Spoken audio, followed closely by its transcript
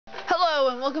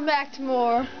and welcome back to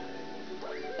more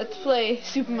Let's Play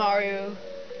Super Mario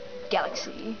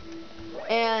Galaxy.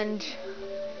 And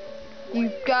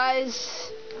you guys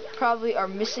probably are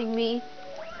missing me,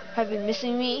 have been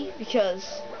missing me,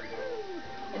 because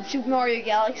in Super Mario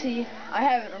Galaxy I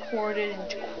haven't recorded in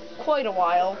quite a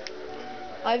while.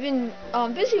 I've been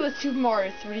busy with Super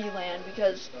Mario 3D Land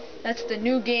because that's the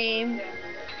new game.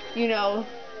 You know,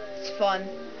 it's fun.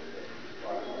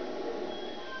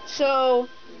 So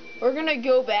we're gonna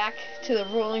go back to the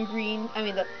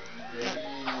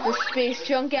the Space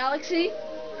Junk Galaxy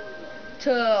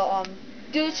to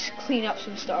just clean up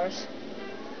some stars.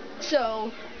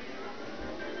 So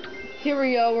here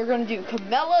we go. We're gonna do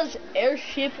Camella's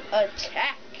Airship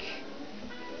Attack.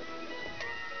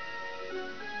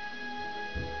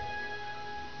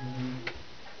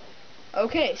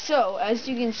 Okay, so as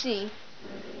you can see,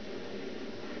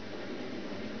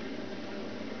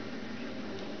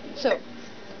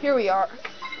 here we are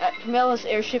at Camella's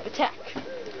Airship Attack,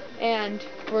 and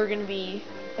we're gonna be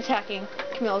attacking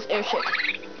Camella's airship,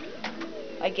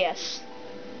 I guess.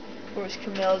 Or is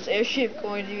Camella's airship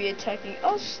going to be attacking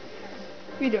us?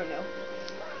 We don't know.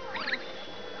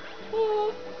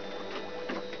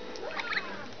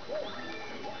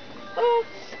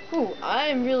 Ooh,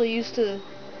 I'm really used to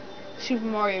Super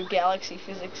Mario Galaxy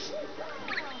physics.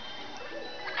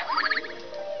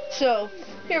 So,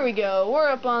 here we go. We're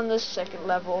up on the second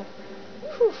level.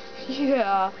 Whew,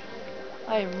 yeah.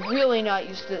 I am really not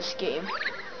used to this game.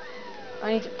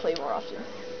 I need to play more often.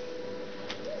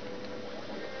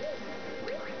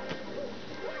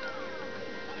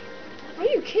 Are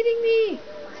you kidding me?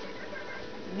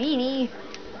 Meanie.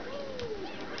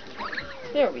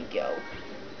 There we go.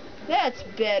 That's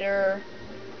better.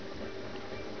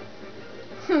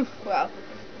 Wow.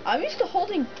 I'm used to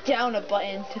holding down a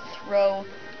button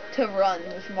to run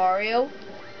with Mario,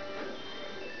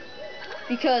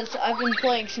 because I've been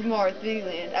playing Super Mario 3D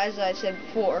Land, as I said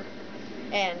before,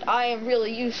 and I am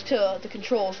really used to the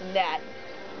controls in that.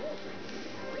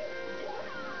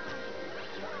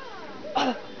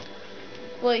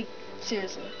 Like,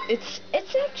 seriously, it's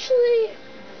actually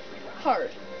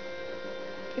hard,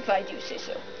 if I do say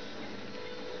so.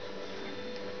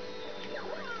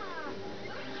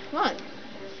 Come on.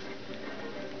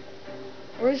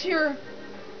 Where's your...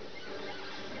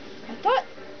 I thought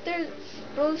they're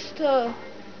supposed to...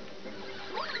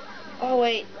 Oh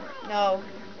wait, no.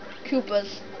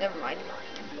 Koopas. Never mind.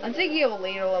 I'm thinking of a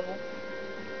later level.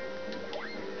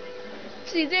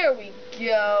 See, there we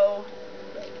go.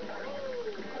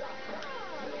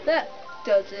 That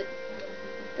does it.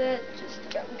 That just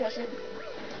about does it.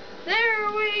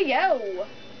 There we go.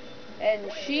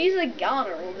 And she's a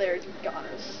goner. Well, there's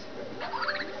goners.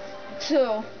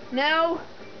 So, now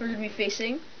we're going to be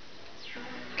facing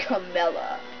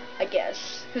Camella, I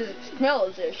guess, because it's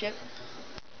Camella's airship.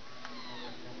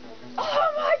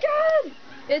 Oh my god!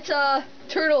 It's a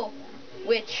turtle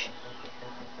witch.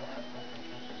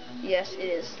 Yes, it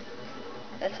is.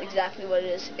 That's exactly what it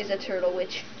is. It's a turtle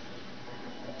witch.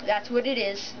 That's what it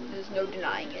is. There's no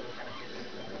denying it.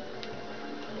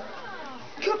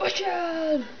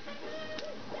 Koopa-chan!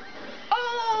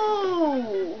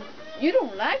 Oh! You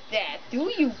don't like that,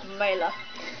 do you, Camella?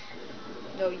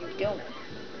 No, you don't.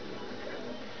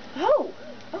 Oh!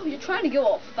 Oh, you're trying to go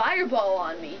all fireball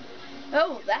on me.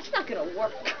 Oh, that's not gonna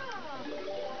work.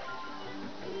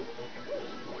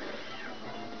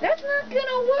 That's not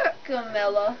gonna work,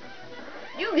 Camella.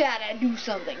 You gotta do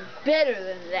something better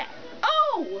than that.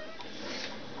 Oh!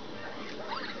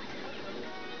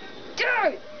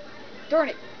 Darn! Darn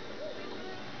it.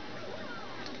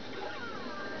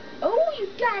 Oh, you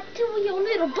got two of your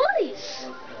little buddies.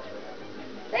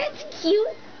 That's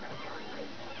cute.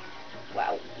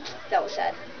 Wow, that was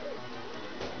sad.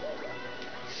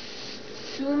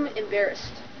 Soon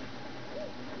embarrassed.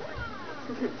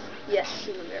 Yes,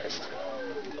 soon embarrassed.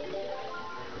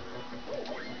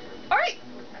 Alright.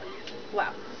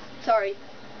 Wow. Sorry.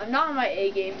 I'm not on my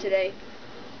A game today.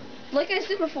 Like I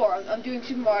said before, I'm doing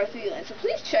Super Mario 3D Land, so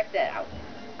please check that out.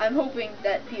 I'm hoping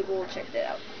that people will check that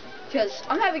out, because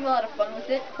I'm having a lot of fun with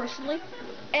it, personally.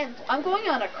 And I'm going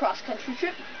on a cross-country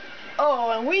trip.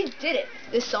 Oh, and we did it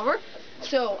this summer.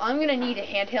 So I'm going to need a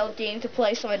handheld game to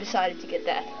play, so I decided to get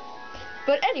that.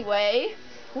 But anyway,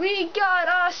 we got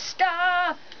a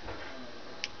star!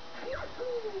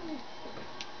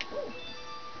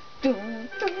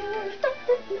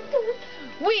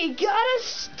 We got a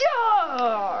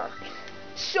star!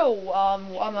 So,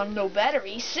 I'm on no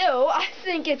battery, so I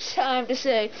think it's time to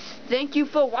say thank you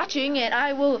for watching, and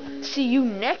I will see you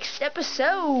next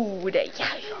episode.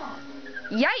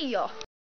 Yeah. Yeah.